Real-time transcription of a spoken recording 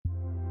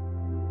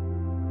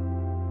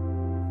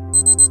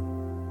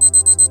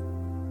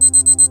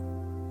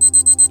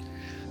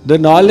The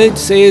knowledge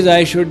says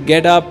I should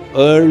get up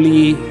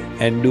early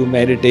and do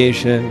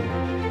meditation.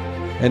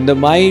 And the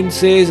mind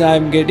says I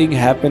am getting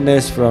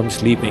happiness from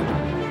sleeping.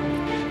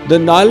 The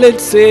knowledge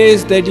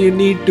says that you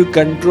need to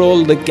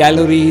control the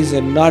calories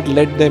and not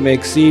let them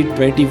exceed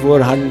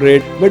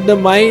 2400. But the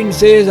mind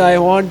says I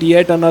want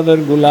yet another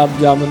gulab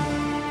jamun.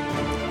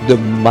 The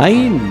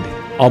mind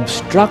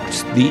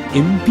obstructs the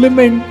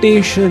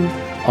implementation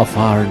of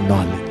our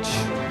knowledge.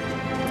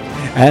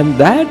 And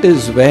that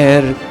is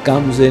where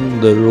comes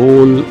in the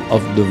role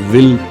of the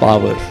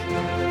willpower.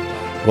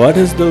 What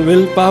is the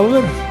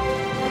willpower?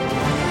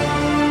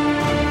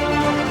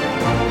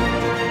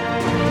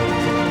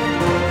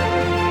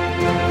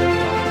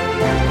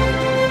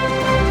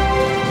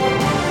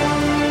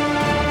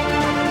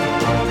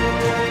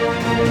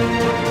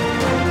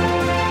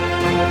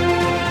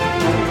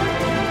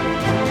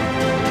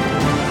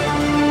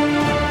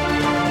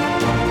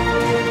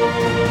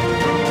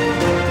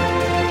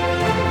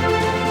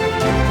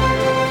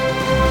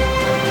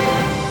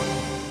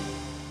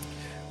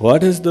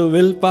 What is the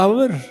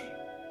willpower?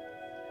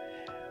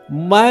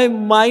 My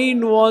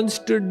mind wants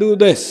to do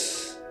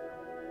this,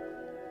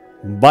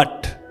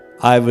 but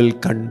I will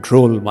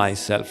control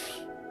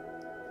myself.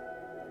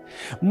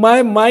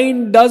 My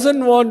mind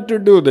doesn't want to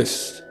do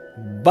this,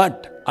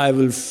 but I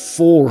will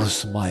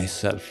force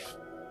myself.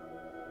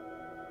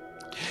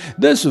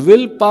 This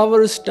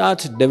willpower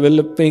starts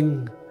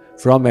developing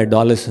from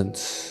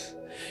adolescence.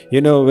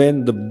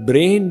 When the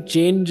brain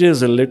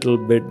changes a little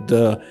bit,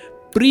 the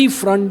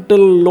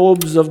prefrontal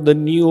lobes of the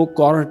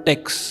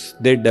neocortex,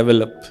 they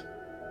develop.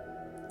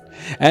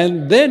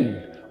 And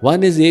then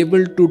one is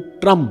able to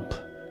trump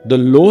the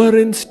lower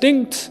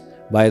instincts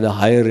by the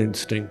higher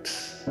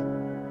instincts.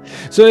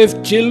 So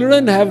if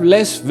children have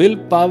less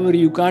willpower,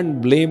 you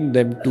can't blame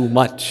them too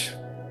much.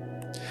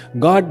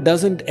 God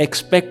doesn't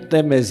expect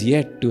them as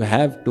yet to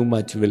have too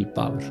much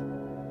willpower.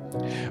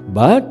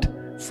 But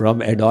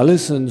from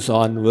adolescence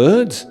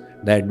onwards,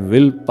 that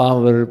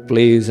willpower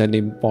plays an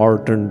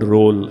important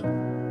role.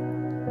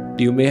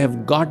 You may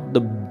have got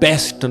the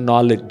best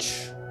knowledge,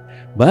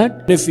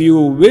 but if you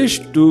wish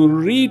to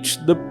reach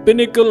the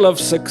pinnacle of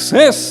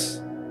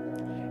success,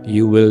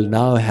 you will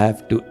now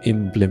have to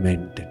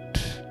implement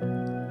it.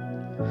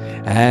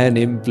 And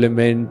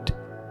implement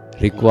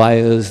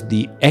requires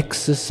the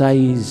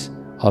exercise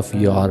of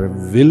your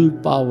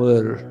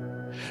willpower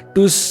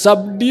to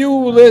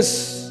subdue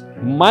this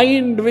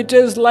mind which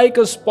is like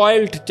a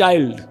spoilt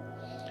child.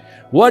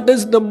 What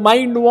does the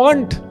mind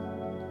want?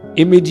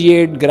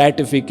 Immediate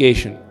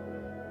gratification.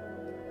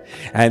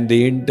 And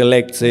the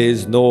intellect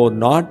says, no,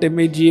 not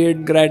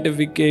immediate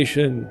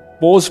gratification.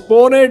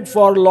 Postpone it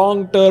for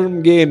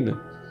long-term gain.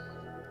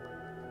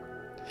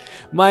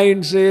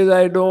 Mind says,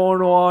 I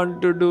don't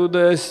want to do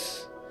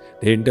this.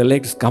 The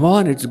intellect says, come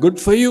on, it's good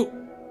for you.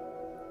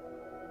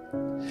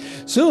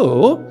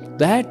 So,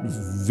 that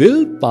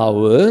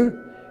willpower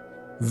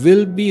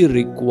will be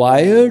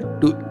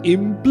required to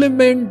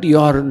implement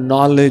your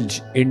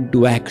knowledge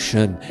into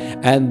action.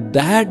 And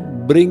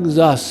that brings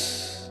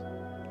us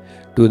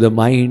to the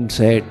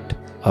mindset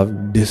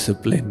of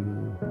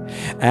discipline.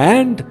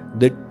 And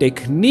the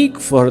technique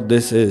for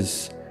this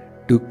is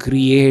to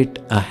create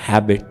a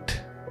habit.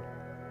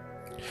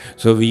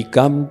 So we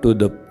come to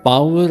the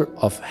power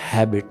of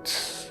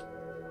habits.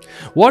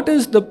 What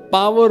is the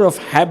power of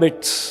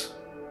habits?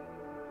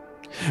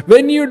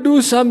 When you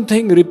do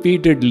something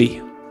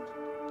repeatedly,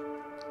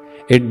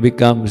 it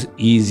becomes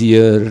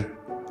easier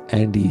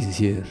and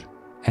easier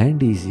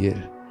and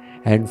easier,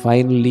 and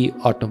finally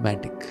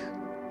automatic.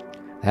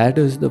 That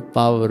is the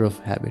power of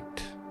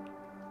habit.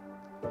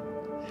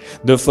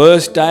 The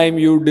first time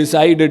you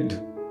decided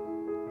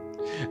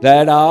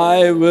that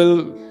I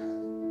will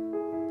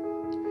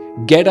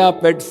get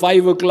up at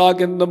 5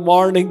 o'clock in the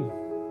morning,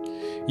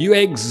 you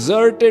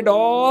exerted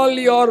all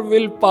your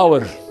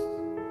willpower,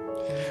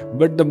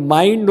 but the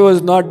mind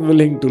was not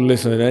willing to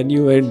listen and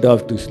you went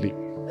off to sleep.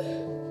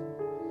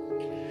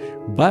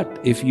 But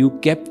if you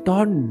kept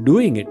on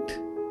doing it,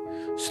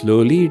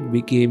 slowly it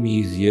became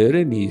easier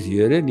and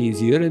easier and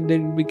easier, and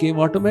then it became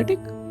automatic.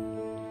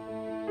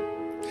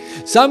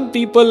 Some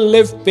people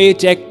live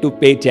paycheck to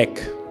paycheck.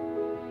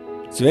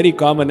 It's very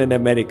common in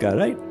America,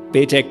 right?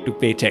 Paycheck to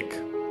paycheck.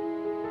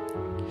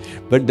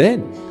 But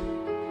then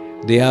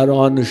they are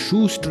on a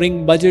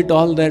shoestring budget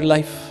all their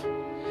life.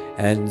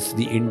 And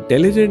the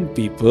intelligent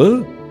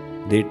people,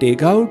 they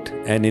take out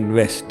and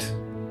invest.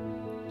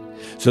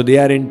 So they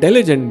are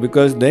intelligent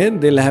because then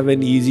they'll have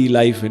an easy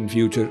life in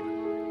future.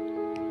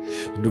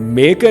 To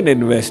make an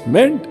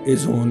investment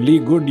is only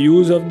good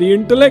use of the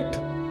intellect.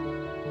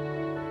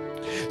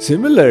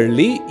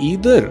 Similarly,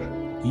 either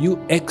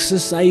you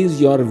exercise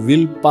your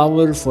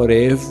willpower for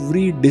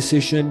every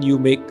decision you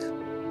make.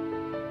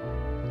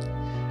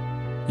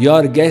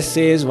 Your guest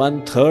says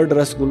 1/3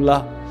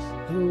 rasgulla.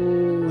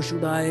 Oh,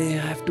 should I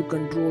have to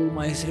control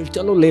myself?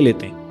 Chalo, le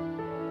lete hain.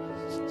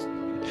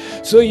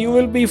 So you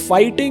will be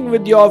fighting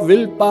with your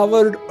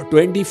willpower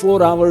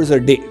 24 hours a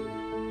day.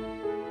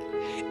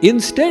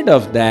 Instead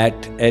of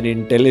that, an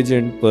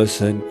intelligent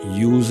person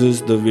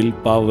uses the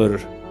willpower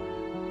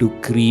to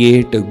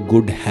create a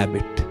good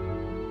habit.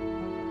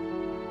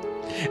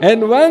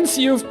 And once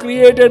you've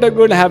created a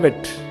good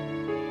habit,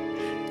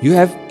 you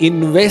have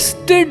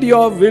invested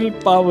your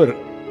willpower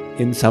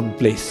in some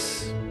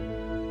place.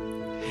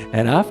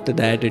 And after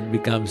that, it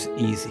becomes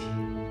easy.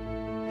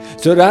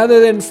 So rather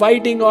than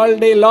fighting all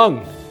day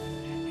long,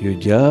 you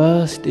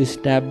just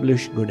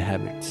establish good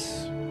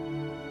habits.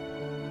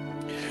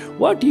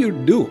 What you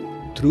do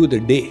through the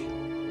day,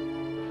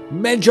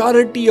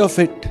 majority of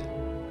it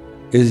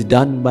is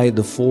done by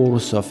the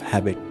force of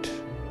habit.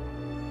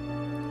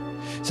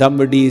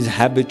 Somebody is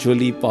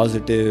habitually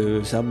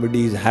positive,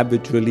 somebody is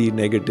habitually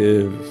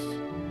negative,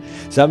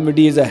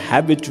 somebody is a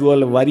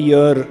habitual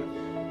worrier,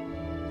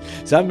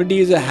 somebody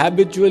is a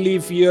habitually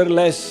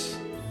fearless,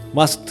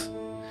 must.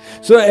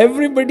 So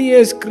everybody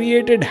has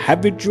created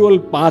habitual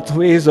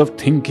pathways of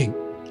thinking,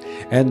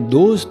 and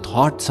those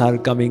thoughts are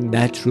coming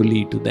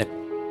naturally to them.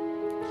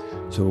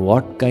 So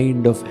what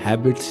kind of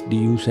habits do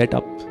you set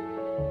up?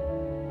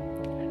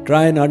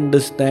 Try and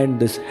understand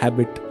this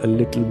habit a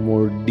little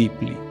more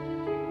deeply.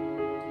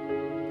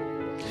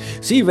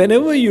 See,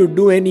 whenever you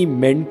do any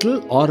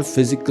mental or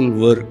physical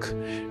work,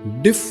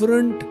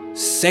 different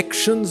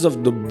sections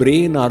of the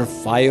brain are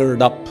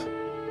fired up.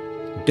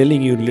 I'm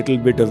telling you a little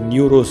bit of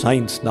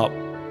neuroscience now.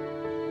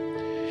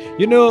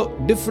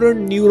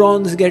 Different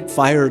neurons get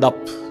fired up.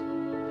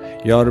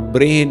 Your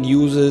brain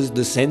uses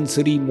the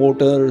sensory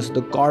motors,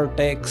 the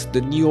cortex,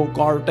 the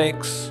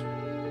neocortex,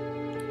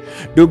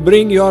 to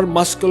bring your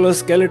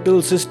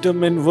musculoskeletal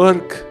system in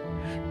work,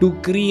 to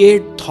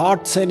create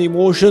thoughts and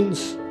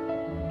emotions.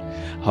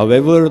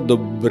 However, the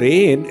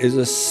brain is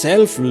a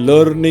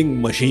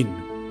self-learning machine.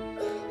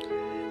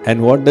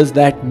 And what does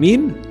that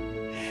mean?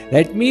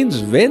 That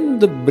means when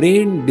the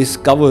brain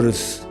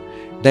discovers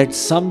that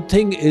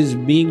something is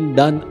being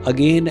done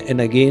again and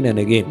again and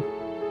again,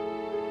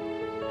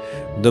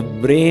 the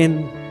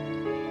brain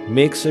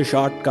makes a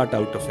shortcut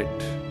out of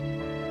it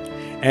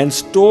and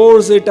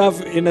stores it up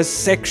in a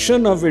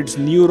section of its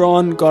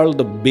neuron called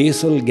the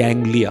basal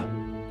ganglia.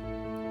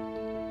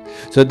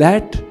 So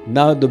that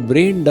now the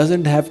brain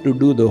doesn't have to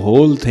do the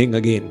whole thing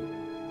again.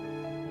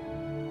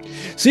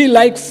 See,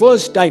 like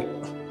first time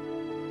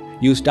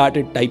you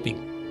started typing,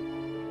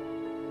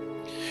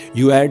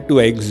 you had to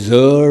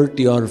exert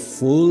your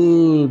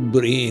full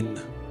brain.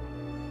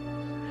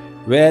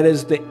 Where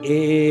is the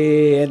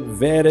A and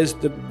where is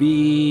the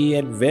B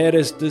and where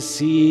is the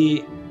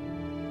C?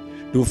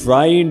 To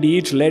find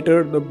each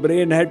letter, the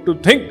brain had to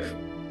think.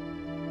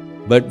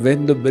 But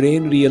when the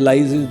brain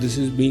realizes this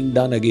is being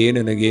done again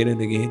and again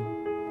and again,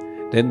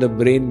 then the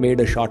brain made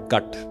a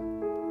shortcut.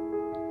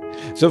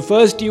 So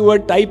first you were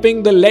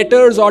typing the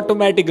letters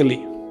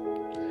automatically.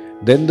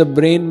 Then the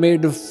brain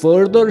made a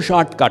further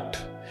shortcut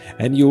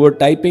and you were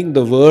typing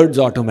the words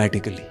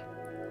automatically.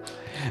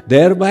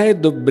 Thereby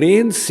the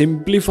brain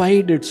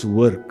simplified its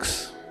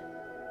works.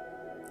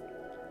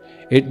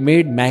 It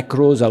made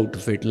macros out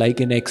of it.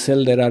 Like in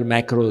Excel there are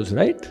macros,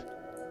 right?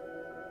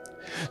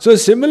 So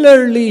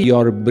similarly,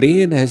 your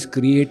brain has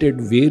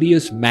created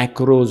various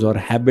macros or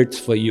habits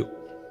for you.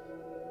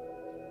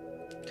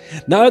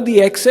 Now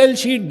the Excel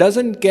sheet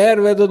doesn't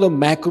care whether the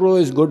macro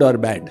is good or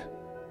bad.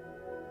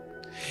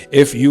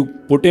 If you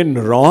put in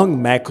wrong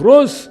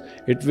macros,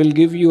 it will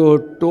give you a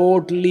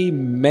totally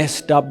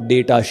messed up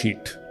data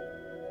sheet.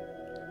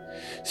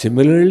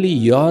 Similarly,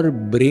 your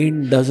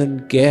brain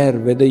doesn't care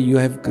whether you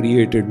have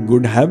created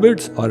good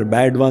habits or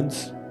bad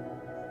ones.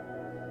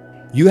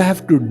 You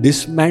have to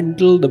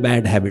dismantle the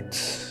bad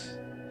habits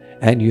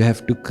and you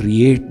have to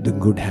create the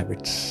good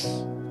habits.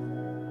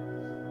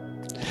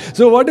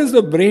 So what is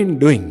the brain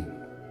doing?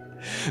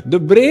 The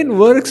brain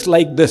works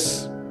like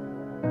this.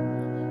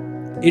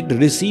 It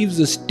receives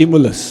a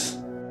stimulus.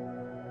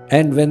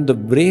 And when the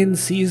brain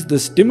sees the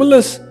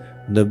stimulus,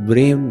 the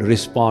brain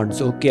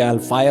responds, okay, I'll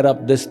fire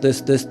up this.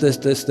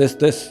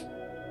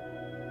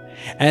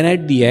 And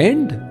at the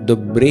end, the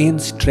brain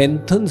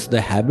strengthens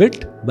the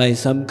habit by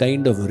some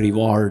kind of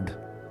reward.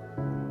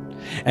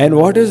 And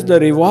what is the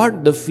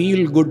reward? The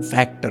feel-good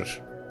factor.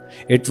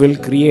 It will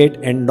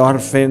create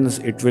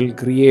endorphins, it will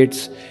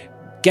create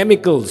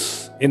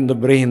chemicals in the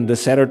brain, the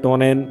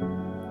serotonin,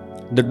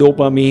 the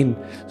dopamine,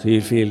 so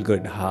you feel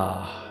good.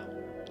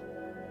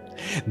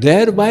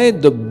 Thereby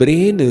the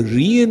brain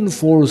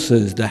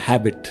reinforces the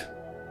habit.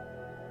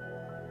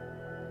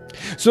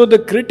 So the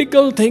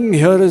critical thing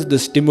here is the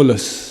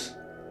stimulus.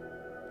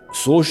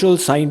 Social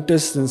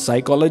scientists and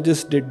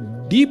psychologists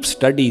did deep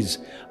studies.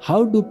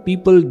 How do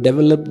people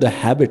develop the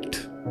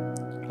habit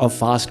of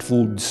fast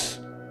foods?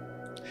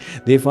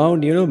 They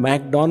found,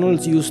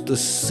 McDonald's used the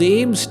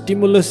same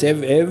stimulus.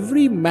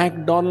 Every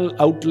McDonald's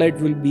outlet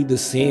will be the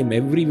same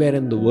everywhere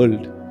in the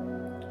world.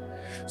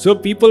 So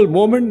people,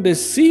 moment they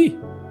see,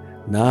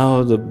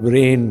 now the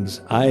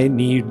brains, I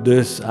need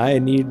this, I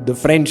need the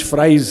French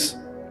fries.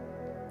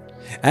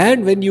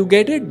 And when you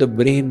get it, the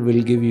brain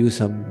will give you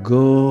some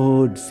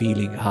good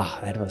feeling.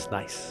 That was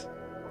nice.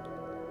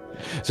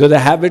 So the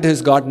habit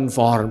has gotten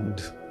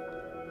formed.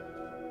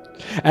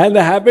 And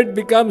the habit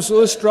becomes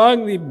so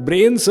strong, the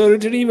brain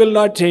surgery will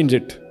not change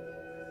it.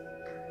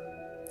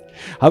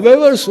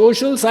 However,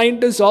 social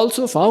scientists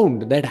also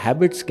found that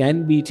habits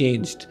can be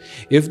changed.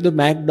 If the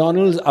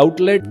McDonald's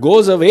outlet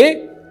goes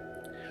away,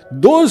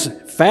 those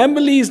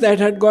families that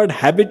had got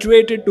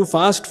habituated to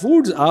fast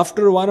foods,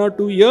 after 1 or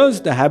 2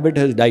 years, the habit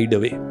has died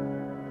away.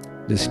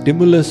 The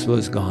stimulus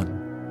was gone.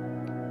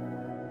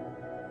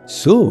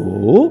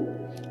 So,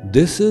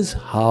 this is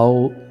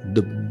how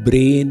the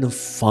brain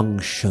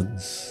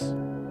functions.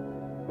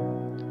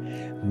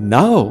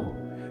 Now,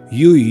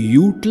 you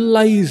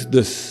utilize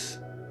this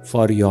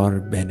for your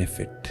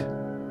benefit.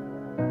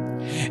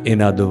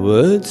 In other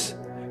words,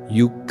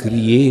 you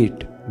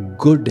create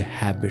good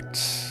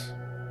habits.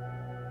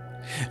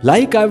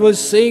 Like I was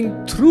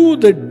saying, through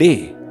the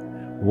day,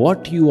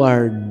 what you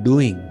are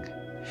doing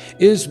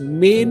is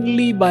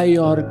mainly by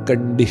your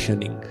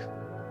conditioning.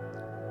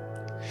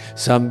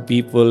 Some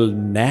people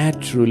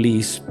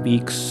naturally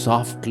speak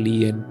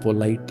softly and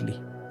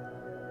politely.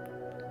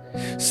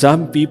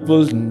 Some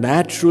people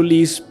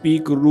naturally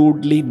speak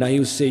rudely. Now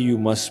you say you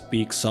must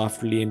speak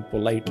softly and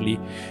politely.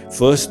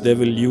 First they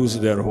will use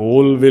their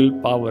whole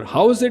willpower.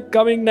 How is it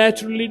coming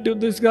naturally to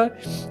this guy?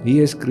 He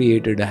has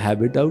created a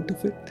habit out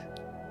of it.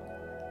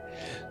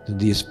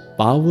 This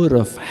power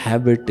of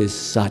habit is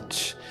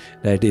such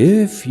that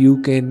if you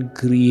can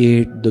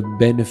create the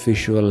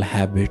beneficial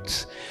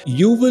habits,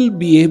 you will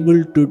be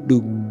able to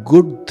do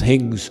good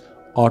things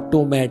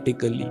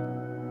automatically.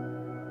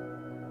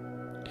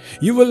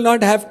 You will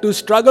not have to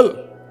struggle.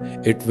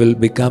 It will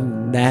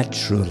become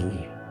natural.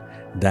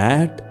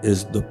 That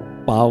is the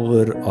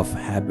power of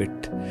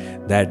habit.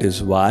 That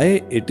is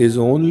why it is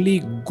only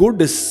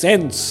good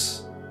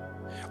sense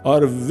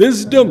or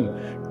wisdom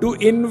to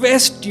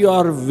invest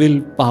your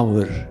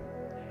willpower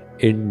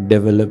in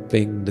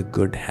developing the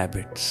good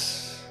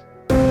habits.